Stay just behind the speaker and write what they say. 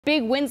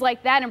Big wins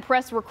like that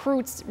impress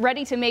recruits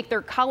ready to make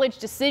their college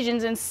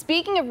decisions. And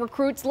speaking of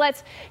recruits,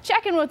 let's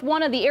check in with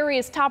one of the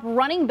area's top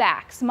running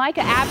backs.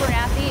 Micah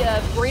Abernathy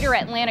of Greater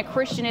Atlanta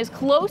Christian is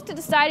close to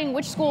deciding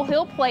which school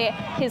he'll play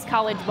his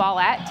college ball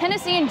at.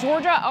 Tennessee and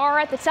Georgia are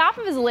at the top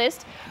of his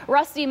list.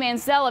 Rusty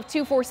Mansell of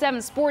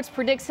 247 Sports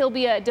predicts he'll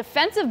be a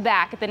defensive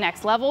back at the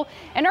next level.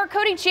 And our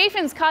Cody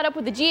Chafin's caught up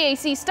with the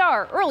GAC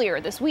star earlier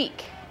this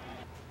week.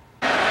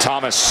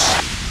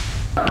 Thomas.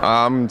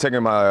 I'm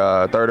taking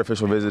my third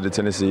official visit to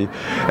Tennessee,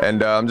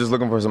 and I'm just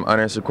looking for some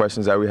unanswered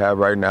questions that we have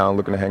right now. I'm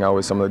looking to hang out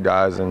with some of the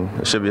guys, and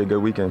it should be a good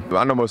weekend.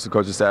 I know most of the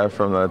coaching staff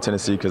from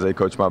Tennessee because they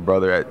coach my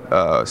brother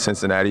at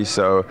Cincinnati,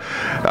 so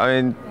I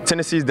mean,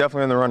 Tennessee's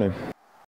definitely in the running.